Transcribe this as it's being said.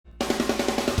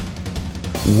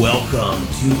Welcome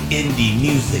to Indie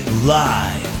Music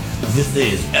Live. This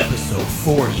is episode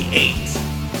 48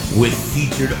 with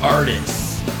featured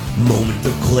artists, Moment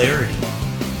of Clarity.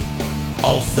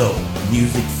 Also,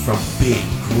 music from Big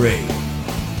Gray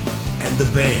and the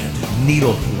band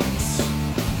Needlepoints.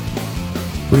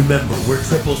 Remember, we're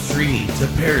triple streaming to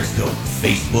Periscope,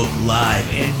 Facebook Live,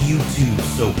 and YouTube,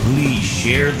 so please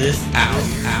share this out.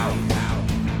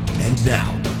 And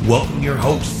now, welcome your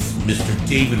hosts, Mr.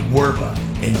 David Werba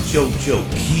and JoJo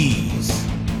Keys.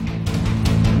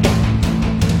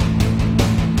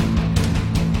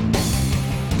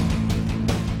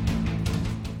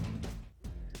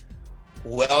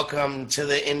 Welcome to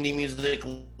the Indie Music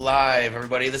Live,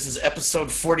 everybody. This is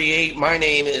episode 48. My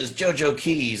name is JoJo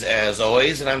Keys, as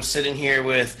always, and I'm sitting here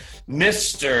with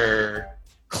Mr.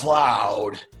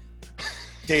 Cloud,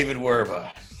 David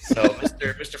Werba. So,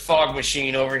 Mr. Fog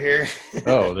Machine over here.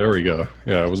 Oh, there we go.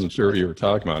 Yeah, I wasn't sure what you were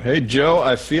talking about. Hey, Joe,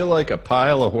 I feel like a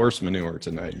pile of horse manure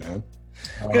tonight, man.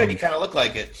 Good, you kind of look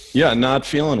like it. Yeah, not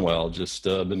feeling well. Just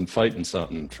been fighting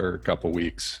something for a couple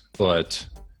weeks. But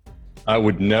I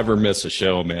would never miss a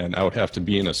show, man. I would have to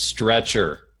be in a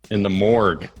stretcher in the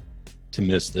morgue to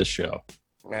miss this show.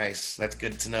 Nice. That's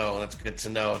good to know.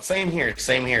 Same here.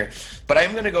 But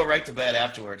I'm going to go right to bed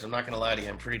afterwards. I'm not going to lie to you.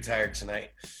 I'm pretty tired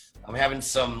tonight. I'm having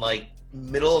some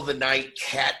middle of the night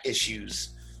cat issues.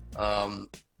 I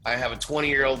have a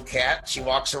 20-year-old cat. She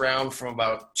walks around from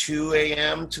about 2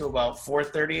 a.m. to about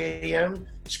 4:30 a.m.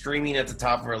 screaming at the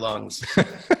top of her lungs.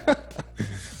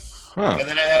 Huh. And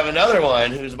then I have another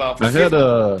one who's about 50. I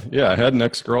had an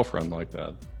ex-girlfriend like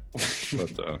that.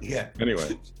 But yeah.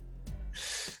 Anyway.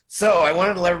 So I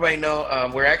wanted to let everybody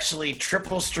know we're actually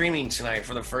triple streaming tonight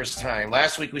for the first time.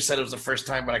 Last week we said it was the first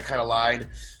time, but I kind of lied.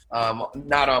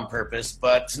 Not on purpose,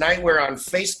 but tonight we're on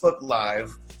Facebook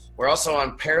Live. We're also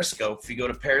on Periscope. If you go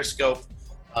to Periscope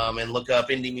and look up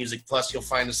Indie Music Plus, you'll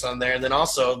find us on there. And then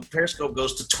also Periscope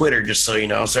goes to Twitter, just so you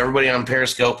know. So everybody on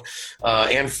Periscope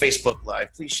and Facebook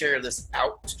Live, please share this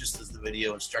out just as the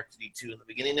video instructed you to in the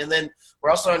beginning. And then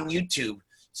we're also on YouTube.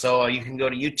 So you can go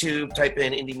to YouTube, type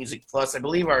in Indie Music Plus. I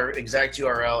believe our exact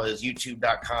URL is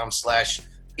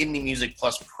youtube.com/Indie Music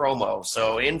Plus promo.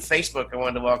 So in Facebook, I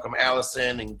wanted to welcome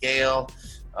Allison and Gail,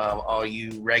 all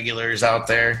you regulars out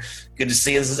there. Good to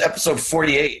see you. This is episode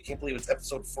 48. I can't believe it's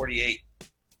episode 48.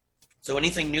 So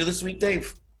anything new this week,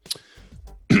 Dave?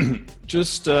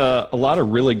 Just a lot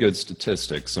of really good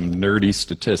statistics, some nerdy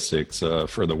statistics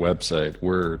for the website.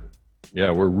 We're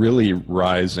really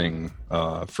rising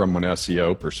from an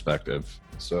SEO perspective.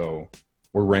 So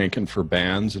we're ranking for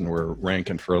bands and we're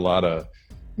ranking for a lot of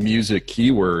music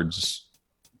keywords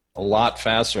a lot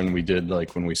faster than we did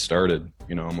when we started,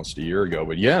 almost a year ago.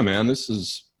 But yeah, man,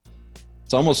 it's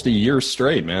almost a year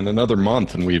straight, man. Another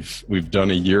month and we've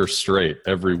done a year straight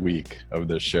every week of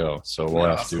this show. So we'll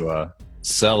have to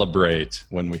celebrate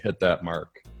when we hit that mark.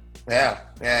 Yeah.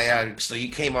 So you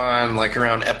came on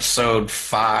around episode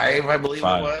 5, I believe it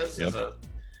was, yep.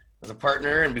 as a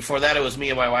partner, and before that it was me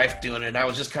and my wife doing it, and I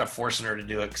was just kind of forcing her to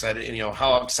do it because I didn't,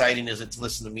 how exciting is it to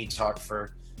listen to me talk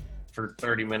for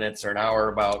 30 minutes or an hour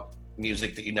about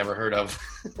music that you never heard of.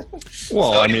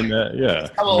 Well, so anyway, it's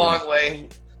come a long way.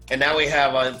 And now we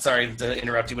have, sorry to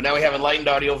interrupt you, but now we have Enlightened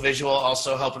Audio Visual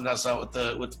also helping us out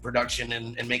with the production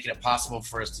and making it possible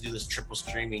for us to do this triple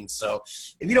streaming. So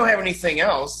if you don't have anything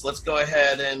else, let's go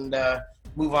ahead and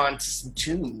move on to some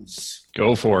tunes.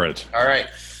 Go for it. All right.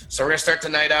 So we're going to start the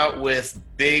night out with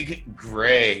Big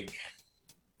Gray.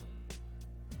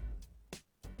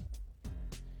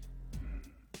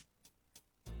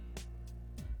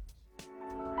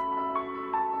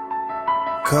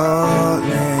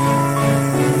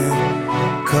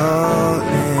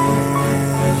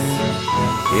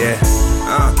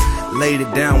 Laid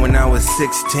it down when I was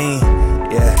 16.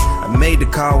 Yeah, I made the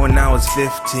call when I was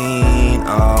 15.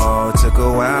 Oh, took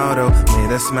a while though, made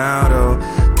her smile though.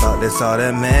 Thought that's all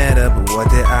that mattered, but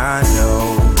what did I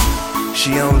know?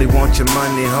 She only wants your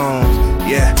money home.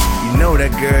 Yeah, you know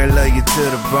that girl love you to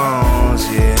the bones.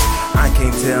 Yeah, I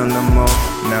can't tell no more.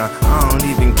 Nah, I don't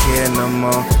even care no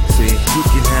more. See, you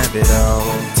can have it all.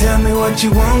 Tell me what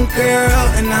you want, girl,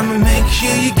 and I'ma make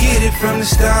sure you get it from the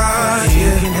start. You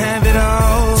can have it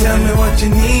all. Tell me what you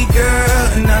need,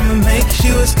 girl, and I'ma make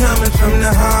sure it's coming from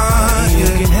the heart. You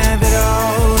can have it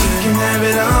all. You can have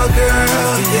it all,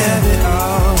 girl. You can have it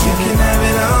all. You can have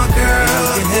it all,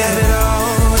 girl. You can have it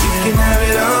all. You can have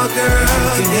it all,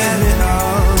 girl. You can have it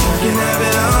all. You can have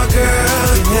it all,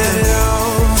 girl. You can have it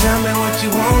all. Tell me what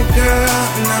you want, girl,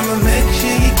 and I'ma make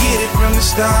sure you get it from the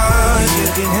start. You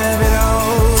can have it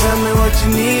all. Tell me what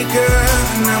you need, girl,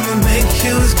 and I'ma make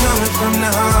sure it's coming from the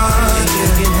heart. You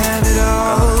can have it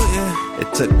all. Yeah. It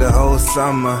took the whole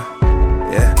summer,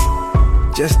 yeah,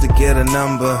 just to get a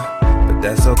number. But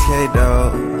that's okay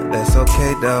though, that's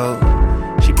okay though.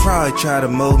 She probably tried to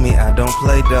move me, I don't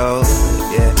play though.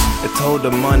 Yeah, I told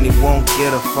her money won't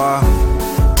get her far.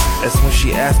 That's when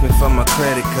she asked me for my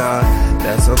credit card.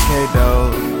 That's okay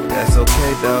though, that's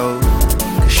okay though.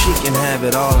 Cause she can have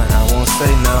it all and I won't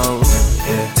say no.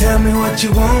 Yeah. Tell me what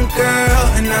you want, girl,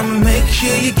 and I'ma make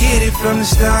sure you get it from the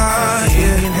start.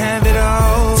 Yeah. You can have it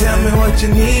all. Tell me what you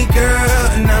need, girl,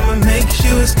 and I'ma make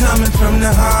sure it's coming from the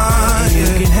heart. Yeah.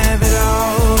 You can have it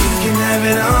all. You can have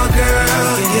it all,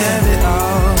 girl. You can have it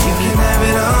all. You can have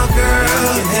it all,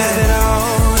 girl. You can have it all.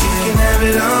 You can have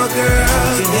it all,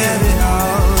 girl. You can have it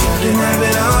all. You can have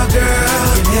it all, girl.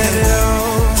 You can have it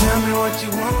all. Tell me what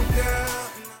you want, girl.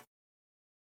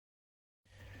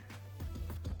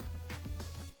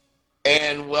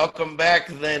 And welcome back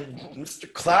then,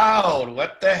 Mr. Cloud.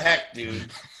 What the heck,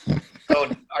 dude? So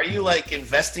are you like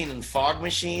investing in fog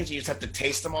machines? You just have to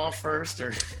taste them all first,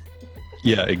 or?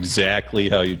 Yeah, exactly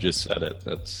how you just said it.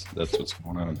 That's what's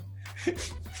going on.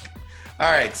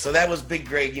 All right, so that was Big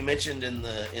Greg. You mentioned in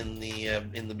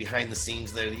the behind the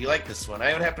scenes there that you like this one.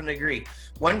 I would happen to agree.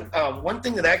 One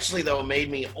thing that actually though made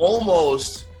me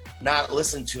almost not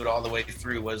listen to it all the way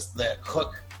through was that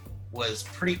hook was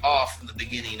pretty off in the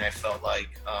beginning. I felt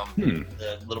like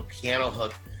the little piano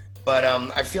hook, but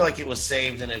I feel like it was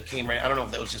saved and it came right. I don't know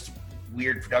if that was just a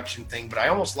weird production thing, but I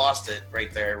almost lost it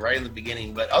right there, right in the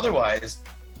beginning. But otherwise,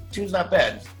 the tune's not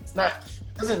bad. It's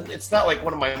not like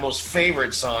one of my most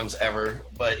favorite songs ever,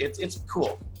 but it's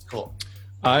cool. It's cool.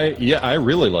 I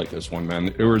really like this one,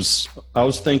 man. I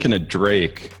was thinking of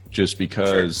Drake just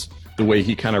because the way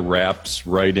he kind of raps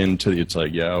right into it's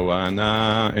like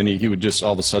nah, and he would just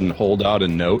all of a sudden hold out a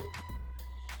note,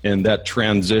 and that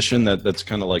transition that's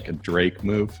kind of like a Drake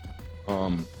move.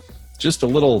 Just a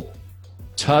little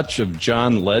touch of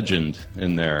John Legend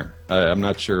in there. I'm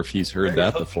not sure if he's heard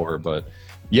that before, but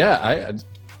yeah,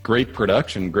 great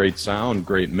production, great sound,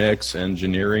 great mix,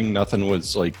 engineering. Nothing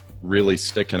was like really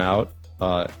sticking out.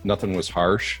 Nothing was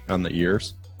harsh on the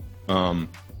ears.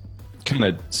 Kind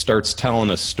of starts telling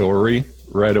a story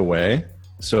right away,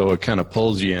 so it kind of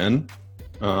pulls you in.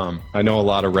 I know a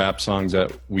lot of rap songs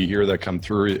that we hear that come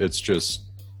through, it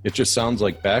just sounds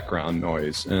like background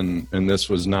noise, and this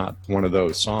was not one of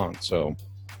those songs. So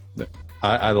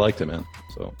I liked it, man.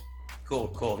 So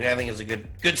cool. Yeah, I think it's a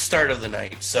good start of the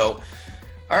night. So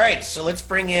all right, so let's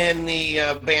bring in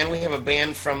the band. We have a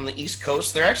band from the East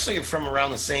Coast. They're actually from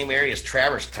around the same area as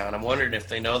Traverstown. I'm wondering if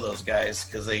they know those guys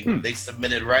because they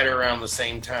submitted right around the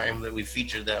same time that we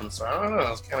featured them. So I don't know. I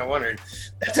was kind of wondering.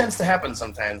 That tends to happen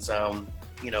sometimes.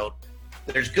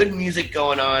 There's good music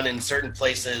going on in certain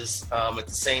places at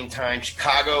the same time.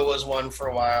 Chicago was one for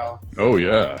a while. Oh,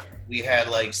 yeah. We had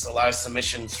like a lot of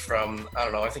submissions from,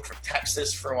 I think from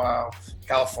Texas for a while,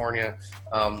 California.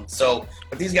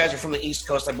 But these guys are from the East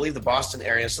Coast, I believe the Boston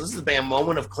area. So this is the band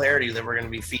Moment of Clarity that we're going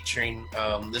to be featuring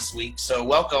this week. So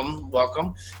welcome.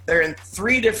 They're in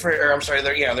three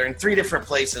different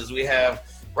places. We have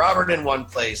Robert in one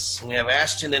place, we have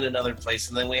Ashton in another place,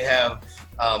 and then we have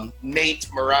Nate,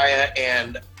 Mariah,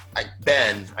 and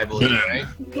Ben, I believe, right?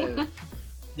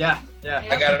 Yeah.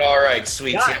 I got it all right.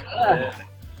 Sweet. Yeah.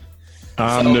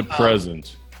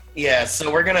 Omnipresent.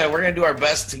 So we're gonna do our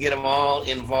best to get them all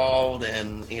involved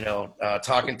and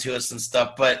talking to us and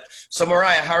stuff. But so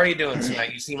Mariah, how are you doing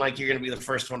tonight? You seem like you're gonna be the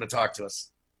first one to talk to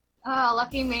us. Oh,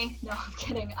 lucky me. No, I'm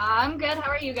kidding. I'm good. How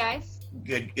are you guys?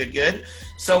 Good.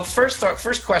 So first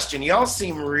question. Y'all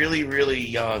seem really, really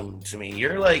young to me.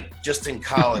 You're like just in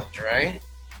college, right?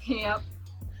 Yep.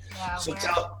 Yeah. So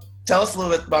tell us a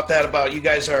little bit about that. About you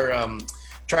guys are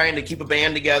trying to keep a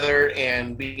band together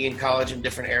and be in college in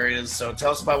different areas. So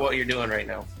tell us about what you're doing right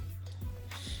now.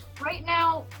 Right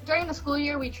now, during the school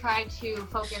year, we try to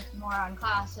focus more on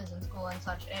classes and school and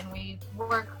such, and we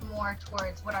work more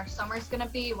towards what our summer's going to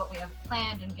be, what we have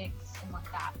planned, and gigs and like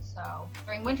that. So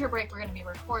during winter break, we're going to be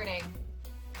recording,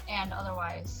 and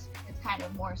otherwise, it's kind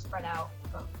of more spread out.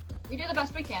 But we do the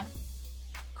best we can.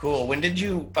 Cool. When did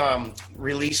you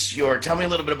release tell me a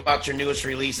little bit about your newest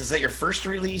release. Is that your first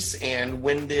release, and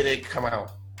when did it come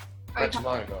out? Not too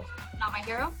long ago. Not My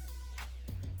Hero?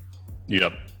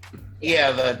 Yep.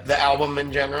 Yeah, the album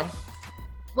in general.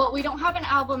 Well, we don't have an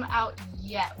album out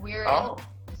yet. We're in the Oh.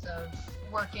 process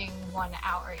of working one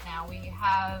out right now. We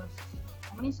have,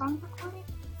 how many songs recorded?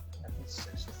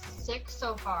 6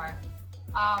 so far.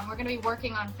 We're going to be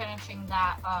working on finishing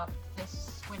that up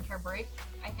this winter break,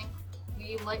 I think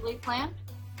we lightly planned.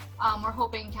 We're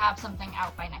hoping to have something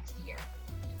out by next year.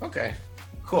 Okay,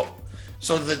 cool.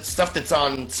 So the stuff that's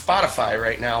on Spotify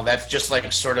right now, that's just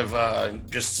like sort of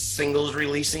just singles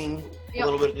releasing a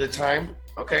little bit at a time?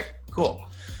 Okay, cool.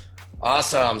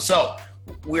 Awesome. So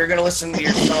we're going to listen to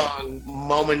your song,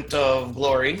 Moment of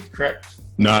Glory, correct?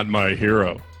 Not My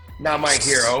Hero. Not My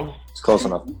Hero. It's close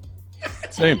enough.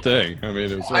 Same thing. I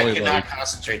mean, it's I only cannot like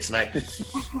concentrate tonight.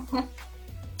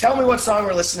 Tell me what song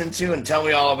we're listening to and tell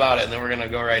me all about it, and then we're going to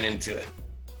go right into it.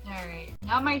 All right.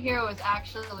 Not My Hero is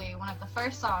actually one of the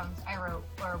first songs I wrote,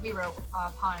 or we wrote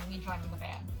upon me joining the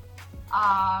band.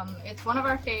 It's one of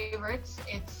our favorites.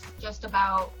 It's just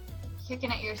about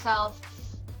kicking at yourself,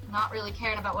 not really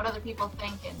caring about what other people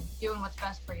think, and doing what's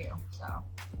best for you. So.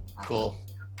 Cool.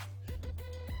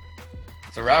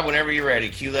 So Rob, whenever you're ready,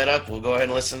 cue that up. We'll go ahead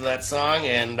and listen to that song,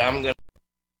 and I'm going to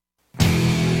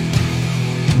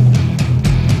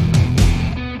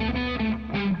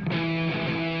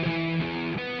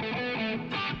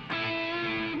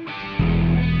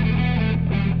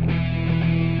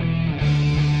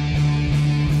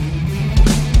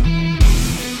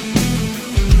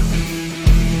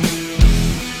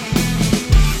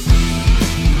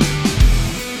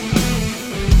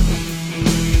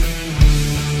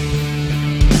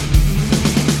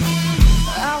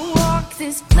I walk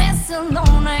this place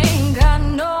alone, I ain't got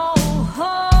no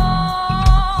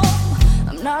home.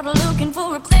 I'm not looking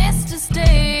for a place to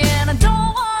stay, and I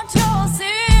don't want your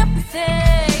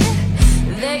sympathy.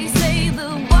 They say the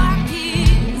walk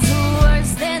is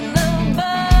worse than the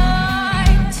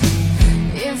bite.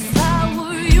 If I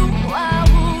were you, I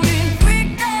wouldn't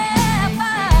break that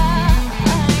fight.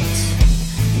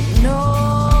 No,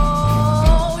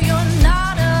 you're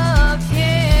not a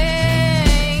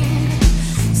king.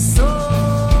 So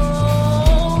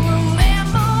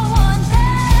remember one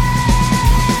thing,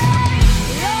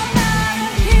 you're not a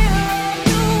hero,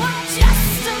 you are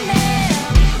just a man.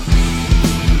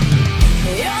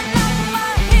 You're not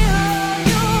my hero,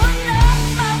 you are not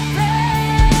my friend.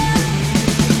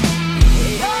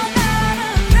 You're not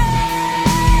a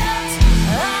threat,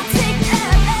 I'll take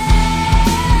that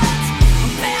bet.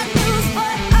 Bad news,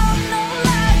 but I'm no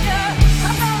liar,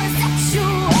 I'm gonna set you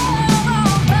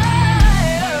on fire.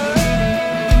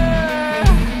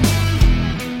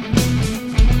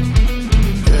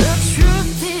 The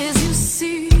truth is, you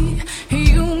see,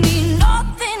 you mean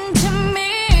nothing to me.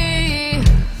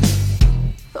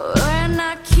 When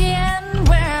I can,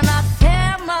 when I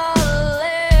family,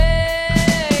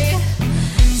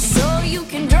 so you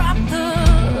can drop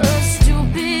the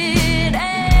stupid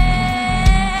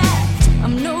act.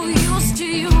 I'm no use to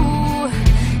you,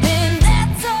 and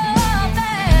that's a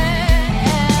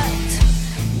fact.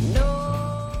 No.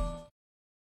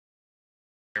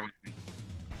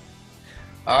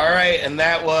 All right, and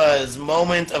that was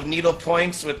Moment of Needle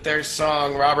Points with their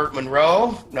song Robert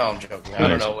Monroe. No, I'm joking. I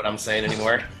don't know what I'm saying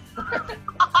anymore.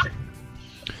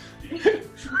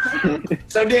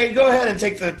 So, Dave, go ahead and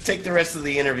take the rest of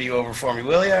the interview over for me,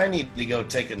 will you? I need to go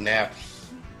take a nap.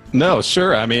 No,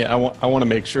 sure. I mean, I want to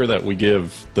make sure that we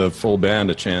give the full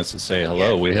band a chance to say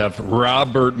hello. Yeah. We have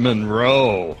Robert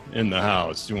Monroe in the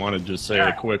house. You want to just say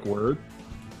a quick word?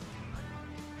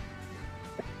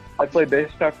 I play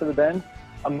bass guitar for the band.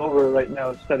 I'm over right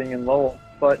now studying in Lowell,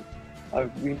 but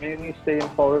we mainly stay in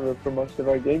Fall River for most of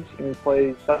our gigs, and we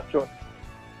play South Shore.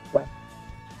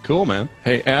 Cool, man.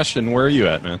 Hey, Ashton, where are you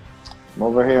at, man? I'm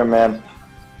over here, man.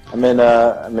 I'm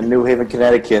in New Haven,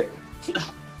 Connecticut.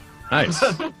 Nice,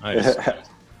 nice.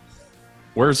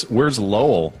 Where's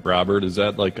Lowell, Robert? Is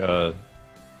that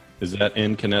is that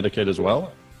in Connecticut as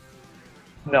well?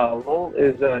 No, Lowell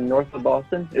is north of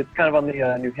Boston. It's kind of on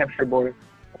the New Hampshire border.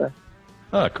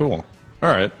 Ah, cool. All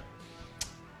right.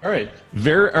 All right.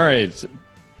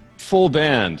 Full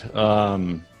band.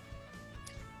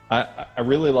 I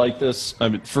really like this. I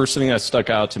mean, first thing that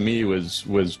stuck out to me was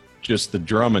just the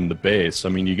drum and the bass. I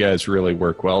mean, you guys really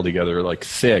work well together, like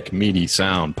thick, meaty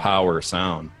sound, power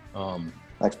sound.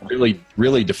 Thanks, man.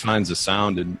 Really defines the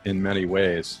sound in many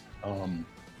ways.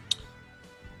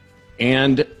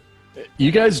 And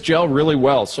you guys gel really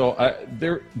well. So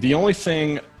the only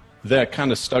thing that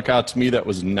kind of stuck out to me that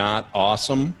was not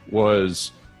awesome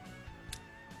was,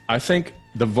 I think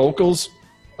the vocals,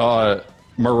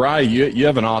 Mariah, you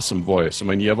have an awesome voice. I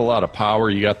mean, you have a lot of power.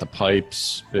 You got the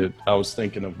pipes. I was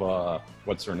thinking of,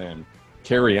 what's her name?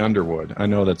 Carrie Underwood. I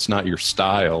know that's not your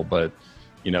style, but,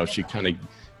 you know, she kind of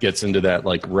gets into that,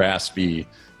 like, raspy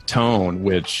tone,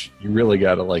 which you really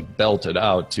got to, like, belt it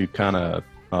out to kind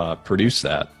of produce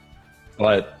that.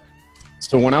 But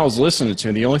so when I was listening to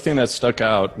it, the only thing that stuck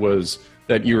out was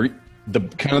that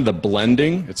the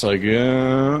blending. It's like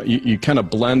you kind of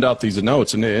blend out these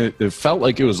notes, and it felt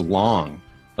like it was long.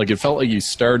 Like it felt like you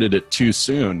started it too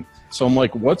soon, So I'm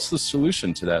like, what's the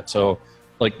solution to that? So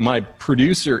like my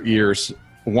producer ears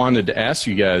wanted to ask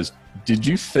you guys, did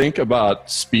you think about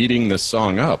speeding the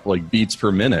song up, like beats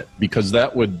per minute? Because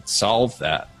that would solve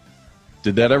that.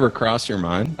 Did that ever cross your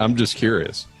mind? I'm just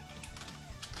curious.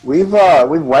 We've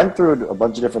went through a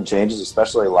bunch of different changes,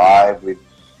 especially live. We've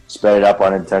sped it up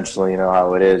unintentionally, you know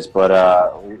how it is.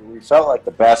 But we felt like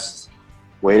the best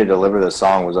way to deliver the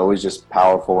song was always just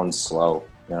powerful and slow.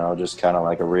 You know, just kind of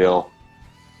like a real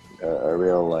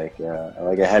like a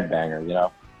headbanger. You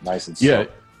know, nice and slow. Yeah.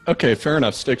 Okay, fair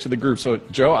enough. Stick to the group. So,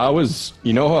 Joe, I was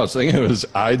thinking? It was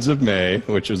Ides of May,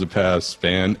 which is a past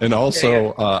band, and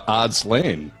also Odds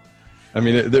Lane. I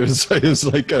mean, it was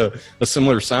like a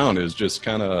similar sound. Is just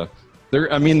kind of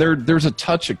there. I mean, there's a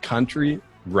touch of country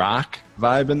rock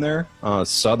vibe in there,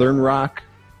 southern rock,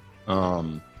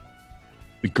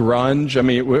 grunge. I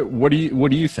mean, what do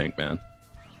you think, man?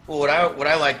 Well, what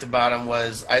I liked about them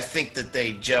was I think that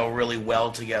they gel really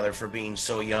well together for being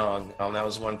so young. That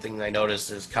was one thing I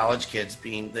noticed as college kids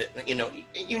being that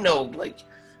like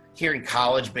hearing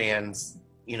college bands.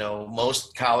 You know,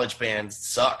 most college bands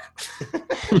suck.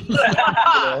 You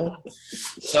know?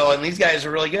 So, and these guys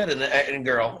are really good, and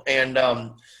girl, and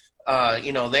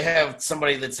you know, they have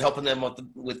somebody that's helping them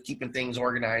with keeping things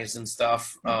organized and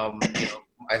stuff. You know,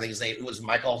 I think his name was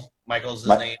Michael. Michael's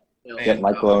his name. Yeah,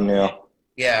 Michael O'Neill.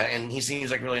 Yeah, and he seems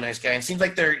like a really nice guy. And seems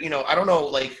like they're, you know, I don't know,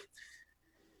 like,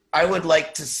 I would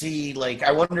like to see, like,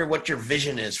 I wonder what your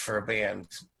vision is for a band.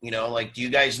 You know, like, do you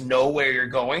guys know where you're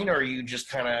going, or are you just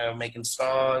kind of making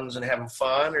songs and having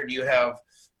fun, or do you have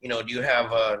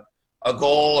a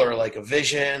goal or like a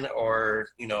vision, or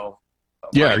you know?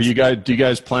 Yeah, do you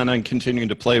guys plan on continuing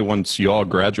to play once you all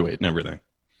graduate and everything?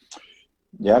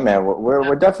 Yeah, man,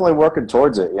 we're definitely working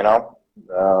towards it. You know,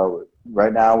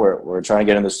 right now we're trying to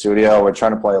get in the studio. We're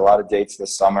trying to play a lot of dates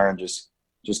this summer and just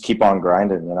keep on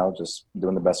grinding. You know, just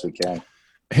doing the best we can.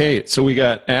 Hey, so we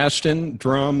got Ashton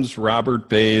drums, Robert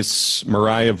bass,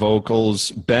 Mariah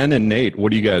vocals, Ben and Nate. What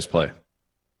do you guys play?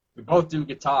 We both do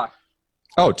guitar.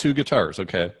 Oh, 2 guitars.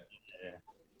 Okay.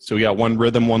 So we got one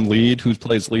rhythm, one lead. Who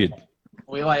plays lead?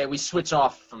 We switch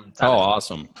off from time. Oh,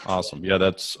 awesome.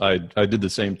 Yeah, I did the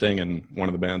same thing in one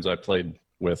of the bands I played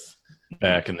with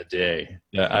back in the day.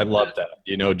 Yeah, I love that.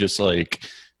 You know, just like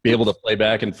be able to play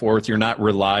back and forth. You're not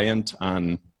reliant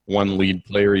on one lead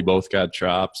player. You both got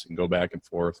chops and go back and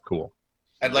forth. Cool.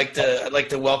 I'd like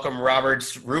to welcome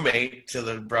Robert's roommate to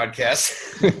the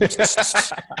broadcast.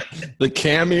 The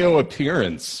cameo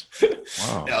appearance.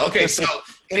 Wow. Yeah, okay, so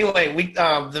anyway, we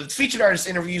the featured artist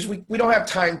interviews, we don't have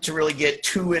time to really get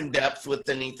too in depth with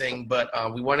anything, but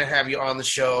we want to have you on the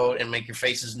show and make your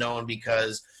faces known,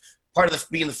 because part of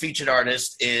being the featured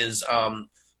artist is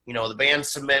you know, the band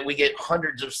we get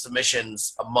hundreds of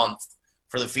submissions a month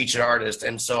for the featured artist,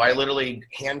 and so I literally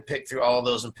handpick through all of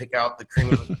those and pick out the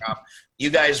cream of the crop. You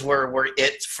guys were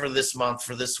it for this month,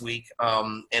 for this week,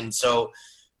 and so,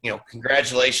 you know,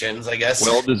 congratulations, I guess.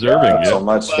 Well deserving. So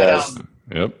much, guys.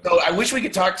 Yep. So I wish we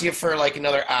could talk to you for like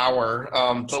another hour,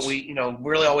 but we, you know,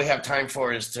 really all we have time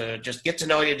for is to just get to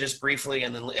know you just briefly,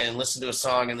 and then listen to a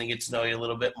song, and then get to know you a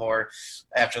little bit more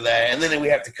after that, and then we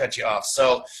have to cut you off.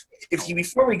 So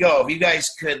before we go, if you guys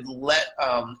could let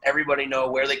everybody know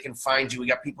where they can find you. We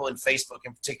got people in Facebook,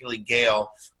 and particularly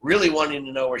Gail, really wanting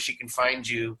to know where she can find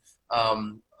you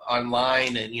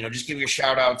online, and, you know, just give your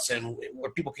shout outs and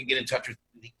where people can get in touch with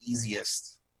you the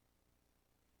easiest.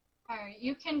 All right,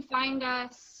 you can find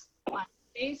us on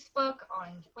Facebook,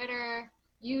 on Twitter,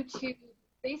 YouTube,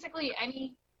 basically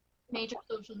any major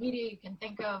social media you can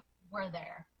think of, we're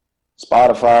there.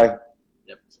 Spotify.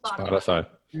 Spotify.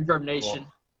 Reverb Nation.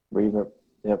 Reverb.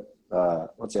 Yep.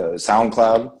 What's the other?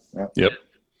 SoundCloud. Yep.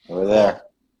 We're there.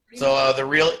 So the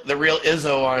real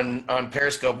Izzo on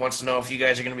Periscope wants to know if you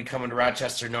guys are going to be coming to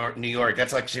Rochester, New York.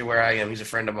 That's actually where I am. He's a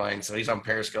friend of mine, so he's on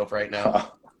Periscope right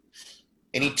now.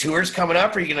 Any tours coming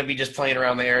up, or are you going to be just playing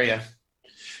around the area?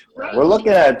 We're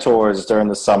looking at tours during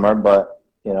the summer, but,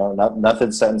 you know,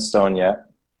 nothing's set in stone yet.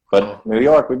 But New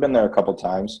York, we've been there a couple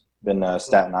times. Been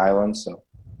Staten Island, so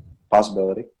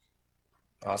possibility.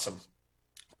 Awesome.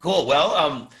 Cool.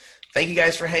 Well, thank you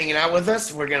guys for hanging out with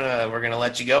us. We're gonna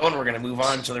let you go, and we're gonna move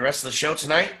on to the rest of the show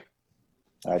tonight.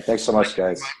 All right. Thanks so much,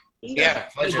 guys. Yeah,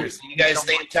 pleasure. So you guys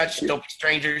stay in touch. Don't be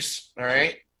strangers. All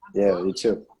right. Yeah, you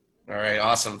too. All right,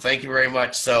 awesome. Thank you very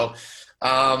much. So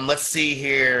let's see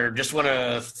here. Just want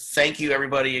to thank you,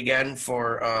 everybody, again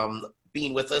for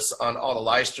being with us on all the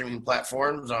live streaming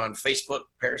platforms on Facebook,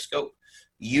 Periscope,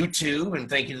 YouTube, and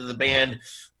thank you to the band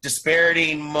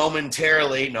Disparity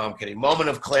momentarily. No, I'm kidding. Moment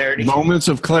of Clarity. Moments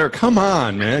of clarity. Come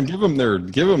on, man. Give them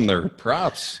their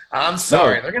props. I'm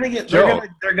sorry. No, They're gonna get Joe.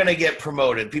 they're gonna get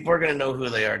promoted. People are gonna know who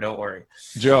they are. Don't worry.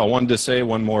 Joe, I wanted to say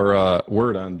one more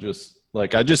word on just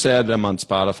like I just added them on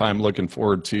Spotify. I'm looking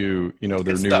forward to their Good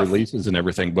new stuff. releases and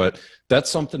everything. But that's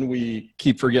something we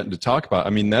keep forgetting to talk about. I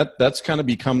mean that's kind of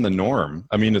become the norm.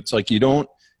 I mean it's like you don't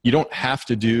have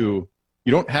to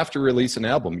release an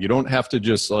album. You don't have to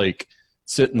just like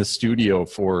sit in the studio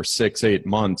for 6-8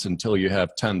 months until you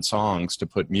have 10 songs to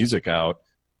put music out,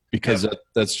 because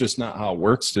that's just not how it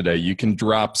works today. You can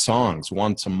drop songs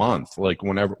once a month, like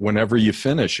whenever you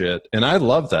finish it. And I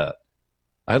love that.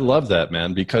 I love that,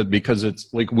 man, because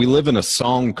it's like we live in a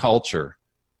song culture.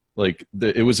 Like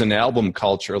it was an album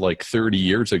culture like 30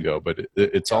 years ago, but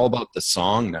it's all about the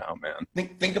song now, man.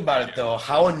 Think about it though.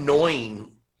 How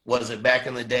annoying was it back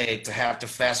in the day to have to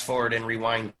fast forward and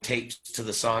rewind tapes to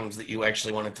the songs that you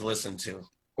actually wanted to listen to?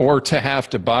 Or to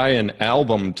have to buy an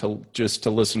album to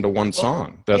listen to one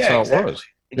song. That's how it was.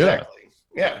 Exactly.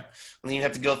 Yeah. And then you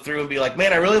have to go through and be like,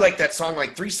 man, I really like that song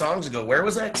like 3 songs ago. Where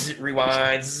was that?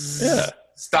 Rewind. Yeah.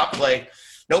 Stop play.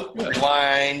 Nope.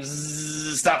 Rewind.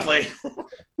 Stop play.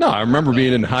 No, I remember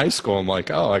being in high school. I'm like,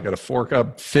 oh, I got to fork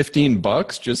up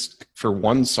 $15 just for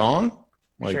one song.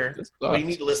 Like, Sure. Well, you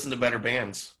need to listen to better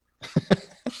bands.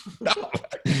 No.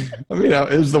 I mean,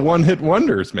 it was the one-hit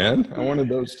wonders, man. I wanted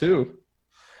those too.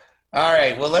 All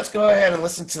right. Well, let's go ahead and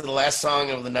listen to the last song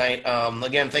of the night.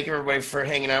 Again, thank you everybody for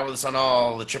hanging out with us on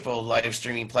all the triple live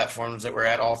streaming platforms that we're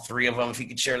at, all 3 of them. If you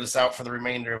could share this out for the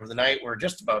remainder of the night, we're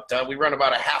just about done. We run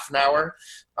about a half an hour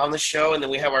on the show, and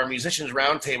then we have our musicians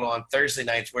roundtable on Thursday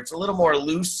nights where it's a little more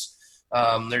loose.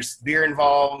 There's beer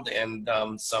involved and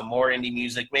some more indie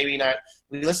music. Maybe not.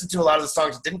 We listened to a lot of the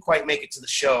songs that didn't quite make it to the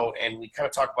show, and we kind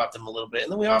of talk about them a little bit.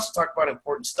 And then we also talk about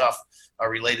important stuff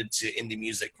related to indie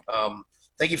music.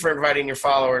 Thank you for inviting your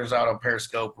followers out on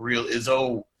Periscope, Real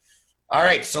Izzo. All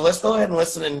right, so let's go ahead and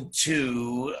listen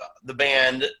to the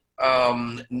band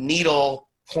Needle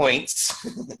Points.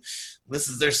 This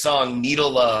is their song,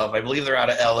 Needle Love. I believe they're out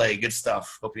of LA. Good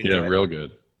stuff. Hope you enjoy it. Yeah, real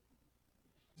good.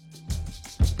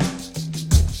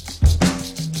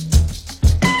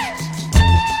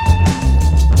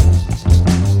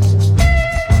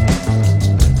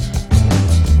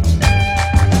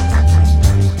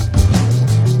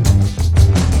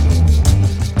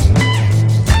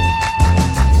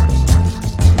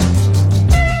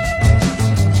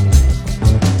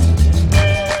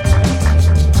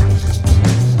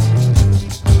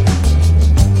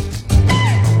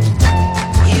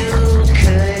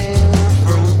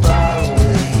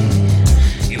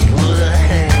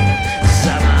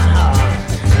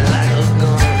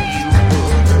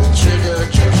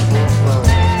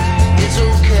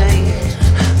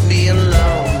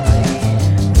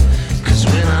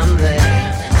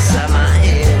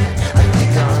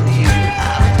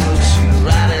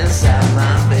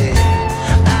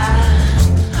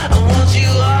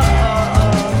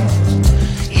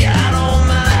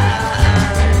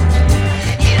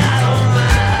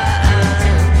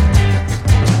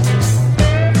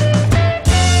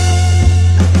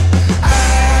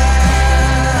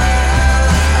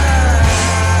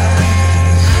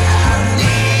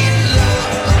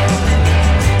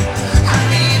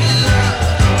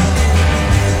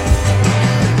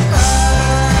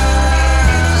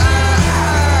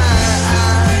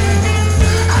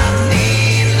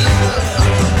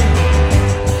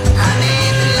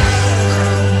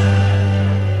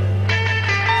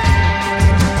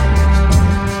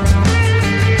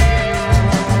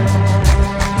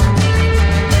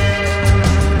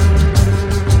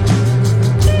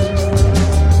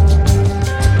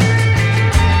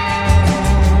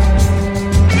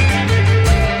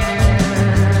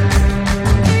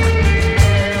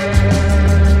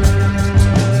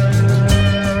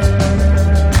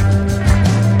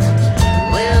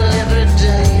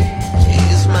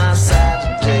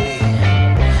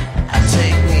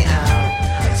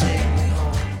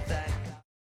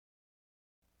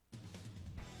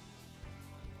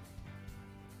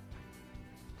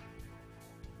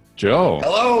 Joe.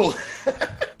 Hello.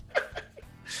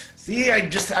 See,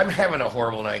 I'm having a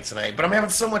horrible night tonight, but I'm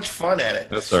having so much fun at it.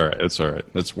 That's all right. It's all right.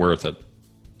 It's worth it.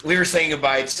 We were saying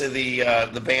goodbye to the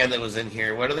band that was in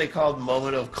here. What are they called?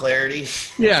 Moment of Clarity?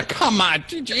 Yeah, come on.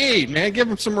 GG, man. Give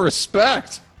them some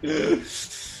respect.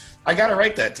 I got it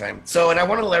right that time. So, and I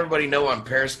want to let everybody know on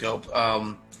Periscope,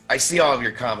 I see all of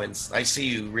your comments. I see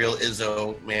you, Real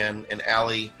Izzo, man, and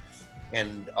Allie,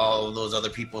 and all of those other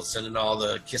people sending all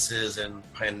the kisses and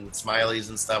smileys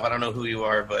and stuff. I don't know who you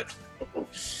are, but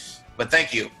But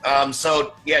thank you.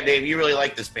 So yeah, Dave, you really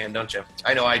like this band, don't you?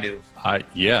 I know I do.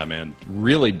 Yeah, man,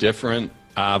 really different,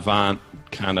 avant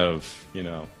kind of,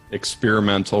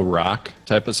 experimental rock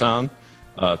type of sound.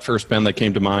 First band that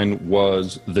came to mind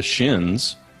was The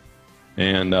Shins,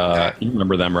 and you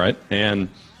remember them, right? And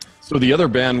so the other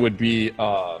band would be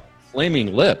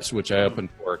Flaming Lips, which I opened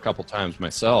for a couple times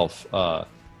myself.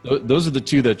 Those are the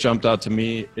two that jumped out to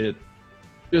me. It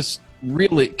just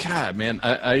really, God, man,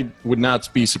 I would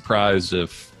not be surprised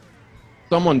if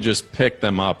someone just picked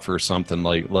them up for something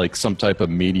like some type of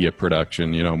media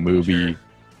production, movie,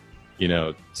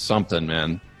 something,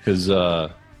 man. Because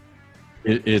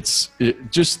it's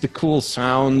just the cool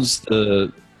sounds,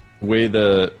 the way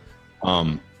the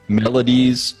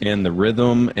melodies and the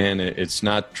rhythm, and it's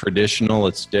not traditional,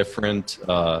 it's different.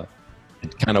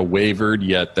 It kind of wavered,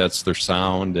 yet that's their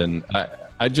sound, and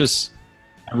I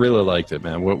really liked it,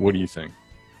 man. What do you think?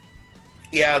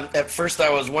 Yeah, at first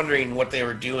I was wondering what they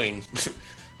were doing.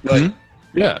 But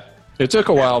Yeah, it took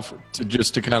a while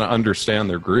to kind of understand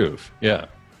their groove. Yeah.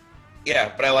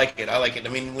 Yeah, but I like it. I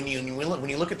mean, when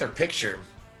you look at their picture,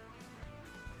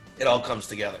 it all comes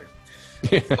together.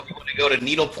 If you want to go to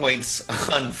Needle Points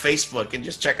on Facebook and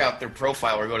just check out their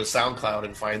profile, or go to SoundCloud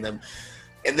and find them,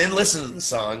 and then listen to the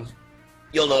song,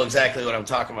 you'll know exactly what I'm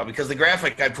talking about. Because the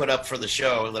graphic I put up for the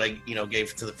show that I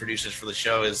gave to the producers for the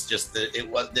show is just that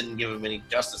didn't give them any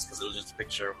justice, because it was just a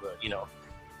picture of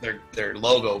the their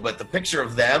logo, but the picture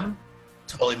of them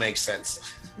totally makes sense.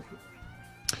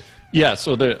 Yeah,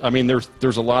 so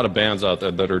there's a lot of bands out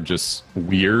there that are just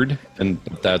weird, and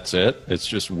that's it. It's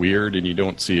just weird, and you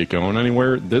don't see it going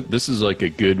anywhere. This is like a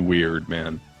good weird,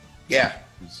 man. Yeah.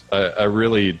 I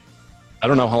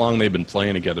don't know how long they've been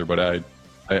playing together, but I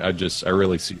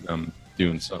really see them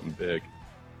doing something big.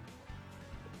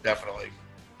 Definitely.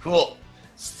 Cool.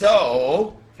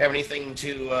 So, have anything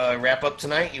to wrap up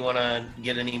tonight? You want to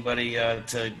get anybody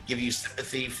to give you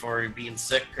sympathy for being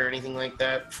sick or anything like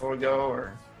that before we go,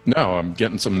 or? No, I'm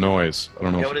getting some noise. I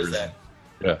don't know. What is that?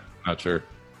 Yeah, not sure.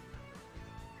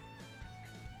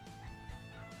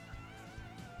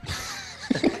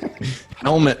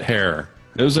 Helmet hair.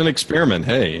 It was an experiment.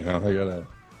 Hey,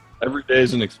 every day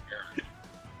is an experiment.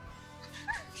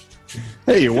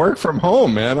 Hey, you work from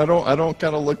home, man. I don't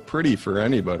gotta look pretty for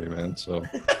anybody, man. So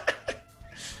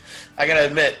I gotta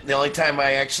admit, the only time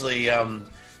I actually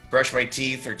brush my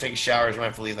teeth or take a shower is when I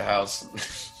have to leave the house.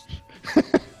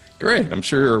 great. I'm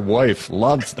sure your wife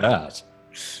loves that.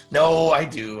 No, I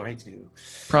do.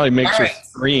 Probably makes All her right.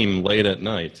 scream late at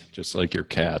night, just like your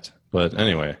cat. But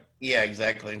anyway. Yeah,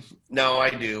 exactly. No, I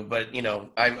do, but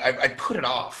I put it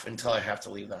off until I have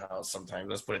to leave the house sometimes.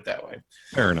 Let's put it that way.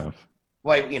 Fair enough.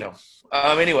 Well,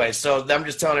 anyway, so I'm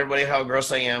just telling everybody how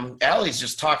gross I am. Allie's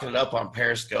just talking it up on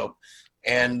Periscope,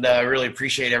 and really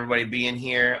appreciate everybody being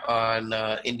here on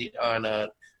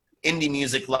Indie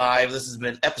Music Live. This has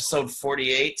been episode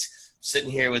 48.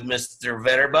 Sitting here with Mr.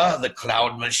 Verba, the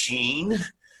Cloud Machine,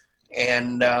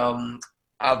 and I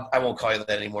won't call you that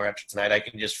anymore after tonight. I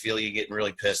can just feel you getting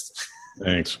really pissed.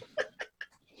 Thanks.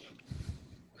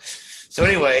 So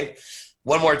anyway,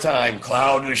 one more time,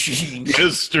 Cloud Machine.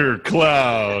 Mr.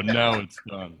 Cloud. Now it's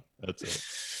done. That's it.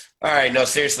 All right, no,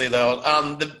 seriously though,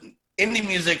 the Indie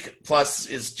Music Plus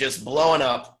is just blowing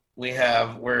up.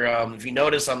 We're if you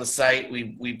notice on the site,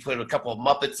 we put a couple of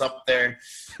Muppets up there.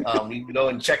 You can go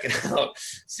and check it out,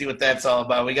 see what that's all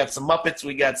about. We got some Muppets,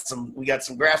 we got some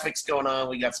graphics going on,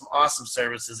 we got some awesome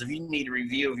services. If you need a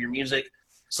review of your music,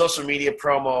 social media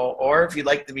promo, or if you'd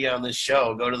like to be on this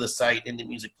show, go to the site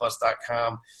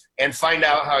indiemusicplus.com and find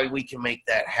out how we can make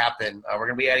that happen. We're going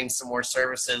to be adding some more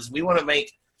services. We want to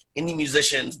make indie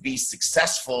musicians be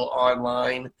successful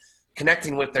online,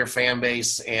 connecting with their fan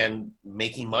base and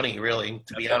making money, really,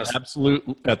 to be honest.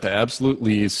 At the absolute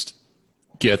least,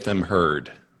 get them heard.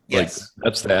 Yes. Like,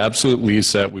 that's the absolute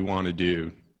least that we want to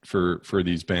do for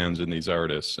these bands and these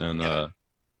artists. And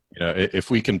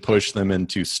if we can push them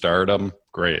into stardom,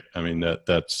 great. I mean,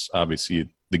 that's obviously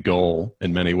the goal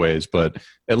in many ways, but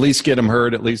at least get them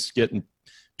heard, at least getting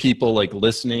people like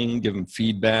listening, give them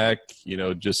feedback,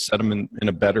 just set them in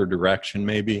a better direction,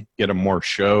 maybe get them more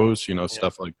shows,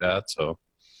 stuff like that. So,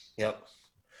 yep.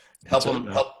 Help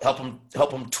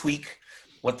them tweak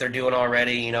what they're doing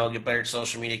already, get better at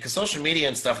social media, because social media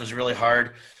and stuff is really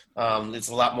hard. It's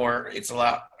a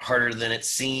lot harder than it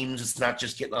seems. It's not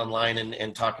just getting online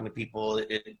and talking to people.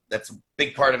 That's a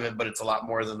big part of it, but it's a lot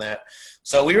more than that.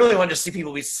 So we really want to see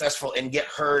people be successful and get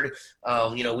heard.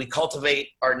 We cultivate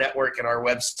our network and our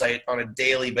website on a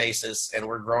daily basis, and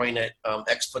we're growing it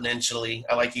exponentially.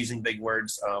 I like using big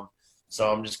words.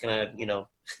 So I'm just going to,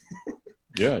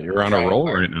 Yeah, you're on a roll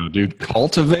right now, dude.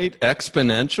 Cultivate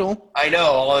exponential. I know,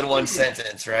 all in one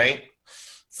sentence, right?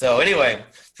 So anyway,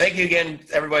 thank you again,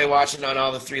 everybody watching on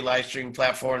all the 3 live stream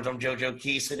platforms. I'm JoJo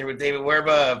Key, sitting here with David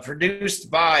Werba,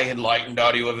 produced by Enlightened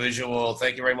Audio Visual.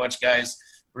 Thank you very much, guys.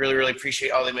 Really, really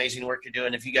appreciate all the amazing work you're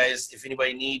doing. If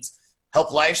anybody needs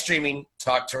help live streaming,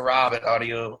 talk to Rob at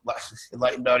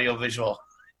Enlightened Audio Visual.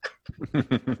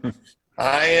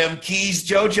 I am Keys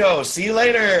JoJo. See you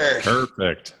later.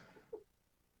 Perfect.